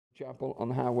Chapel on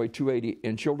Highway 280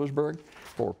 in Childersburg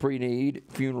for pre-need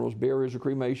funerals, burials, or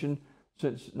cremation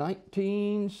since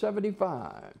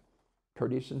 1975.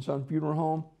 Curtis & Son Funeral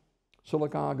Home,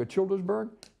 Sylacauga,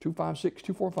 Childersburg,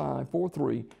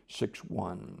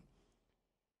 256-245-4361.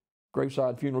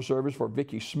 Graveside funeral service for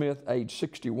Vicki Smith, age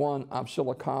 61, of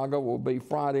Sylacauga, will be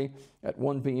Friday at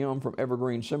 1 p.m. from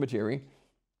Evergreen Cemetery.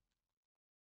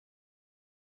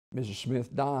 Mrs.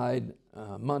 Smith died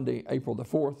Monday, April the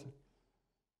 4th.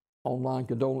 Online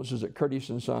condolences at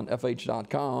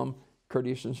curtisonfh.com.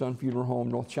 Curtis & Son Funeral Home,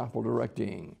 North Chapel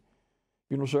directing.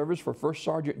 Funeral service for First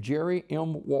Sergeant Jerry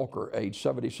M. Walker, age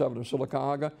 77, of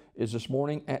Sylacauga, is this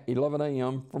morning at 11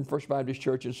 a.m. from First Baptist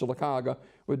Church in Sylacauga,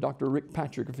 with Dr. Rick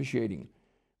Patrick officiating.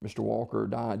 Mr. Walker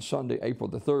died Sunday, April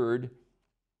the 3rd.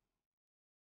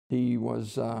 He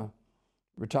was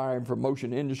retired from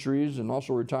Motion Industries and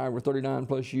also retired with 39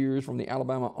 plus years from the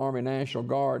Alabama Army National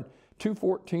Guard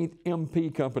 214th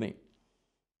MP Company.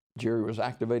 Jerry was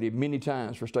activated many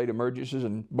times for state emergencies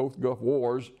in both Gulf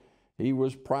Wars. He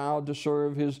was proud to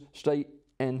serve his state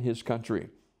and his country.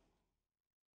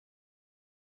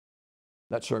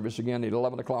 That service again at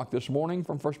 11 o'clock this morning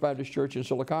from First Baptist Church in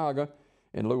Sylacauga.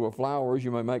 In lieu of flowers,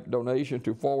 you may make a donation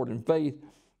to Forward in Faith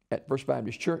at First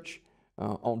Baptist Church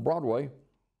on Broadway.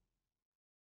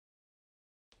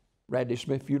 Radley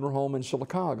Smith Funeral Home in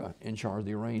Sylacauga in charge of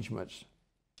the arrangements.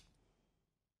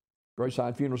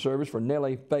 Graveside funeral service for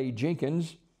Nellie Faye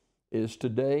Jenkins is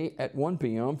today at 1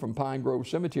 p.m. from Pine Grove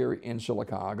Cemetery in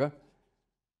Sylacauga.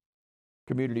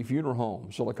 Community Funeral Home,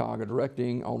 Sylacauga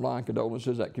directing. Online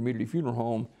condolences at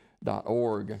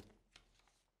communityfuneralhome.org.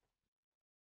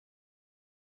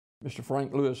 Mr.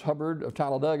 Frank Lewis Hubbard of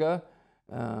Talladega.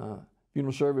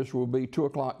 Funeral service will be 2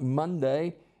 o'clock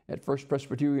Monday at First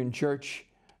Presbyterian Church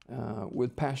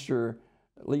with Pastor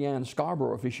Leanne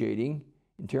Scarborough officiating.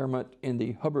 Interment in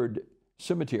the Hubbard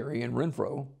Cemetery in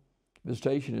Renfro.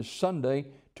 Visitation is Sunday,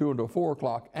 2 until 4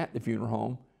 o'clock at the funeral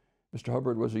home. Mr.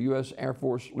 Hubbard was a U.S. Air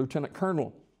Force Lieutenant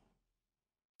Colonel.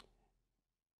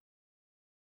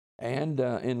 And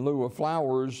in lieu of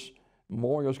flowers,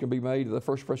 memorials can be made to the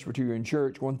First Presbyterian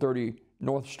Church, 130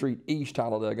 North Street East,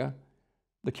 Talladega,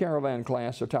 the Caravan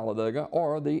Class of Talladega,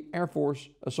 or the Air Force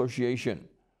Association.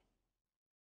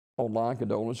 Online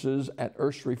condolences at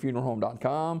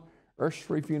earthstreetfuneralhome.com.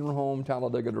 Earthstreet Funeral Home,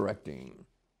 Talladega directing.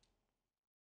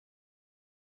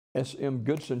 S.M.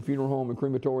 Goodson Funeral Home and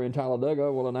Crematory in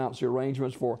Talladega will announce the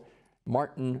arrangements for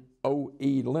Martin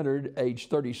O.E. Leonard, age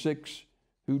 36,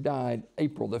 who died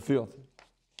April the 5th.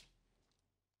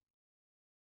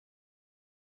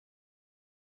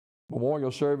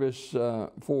 Memorial service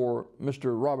for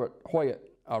Mr. Robert Hoyt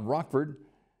of Rockford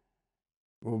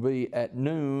will be at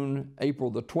noon,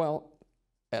 April the 12th,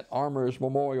 at Armour's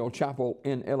Memorial Chapel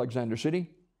in Alexander City.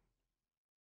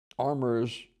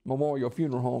 Armour's Memorial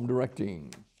Funeral Home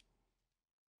directing.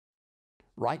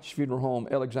 Wright's Funeral Home,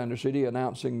 Alexander City,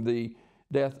 announcing the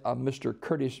death of Mr.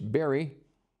 Curtis Berry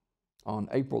on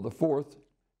April the 4th.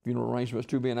 Funeral arrangements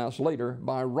to be announced later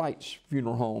by Wright's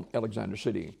Funeral Home, Alexander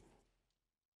City.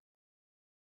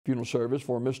 Funeral service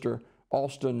for Mr.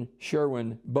 Austin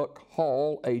Sherwin Buck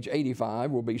Hall, age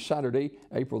 85, will be Saturday,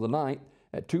 April the 9th,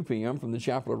 at 2 p.m. from the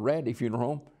chapel of Randy Funeral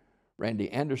Home. Randy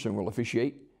Anderson will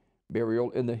officiate. Burial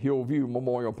in the Hillview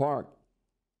Memorial Park.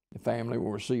 The family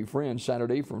will receive friends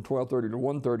Saturday from 12:30 to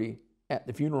 1:30 at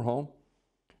the funeral home.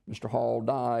 Mr. Hall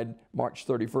died March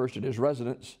 31st at his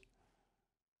residence.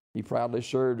 He proudly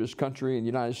served his country in the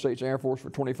United States Air Force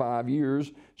for 25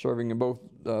 years, serving in both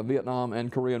Vietnam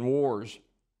and Korean Wars.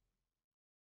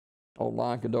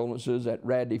 Online condolences at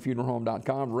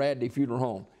radleyfuneralhome.com. Radley Funeral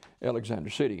Home, Alexander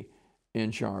City, in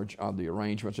charge of the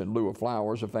arrangements. In lieu of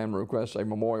flowers, a family requests a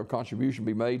memorial contribution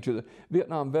be made to the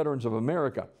Vietnam Veterans of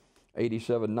America,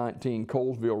 8719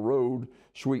 Colesville Road,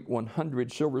 Suite 100,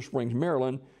 Silver Springs,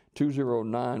 Maryland,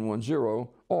 20910,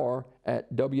 or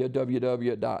at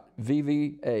www.vva.org.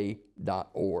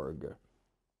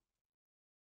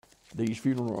 These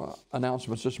funeral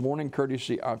announcements this morning,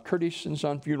 courtesy of Curtis &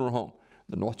 Son Funeral Home,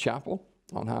 the North Chapel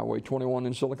on Highway 21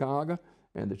 in Sylacauga,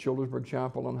 and the Childersburg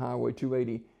Chapel on Highway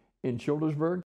 280 in Childersburg.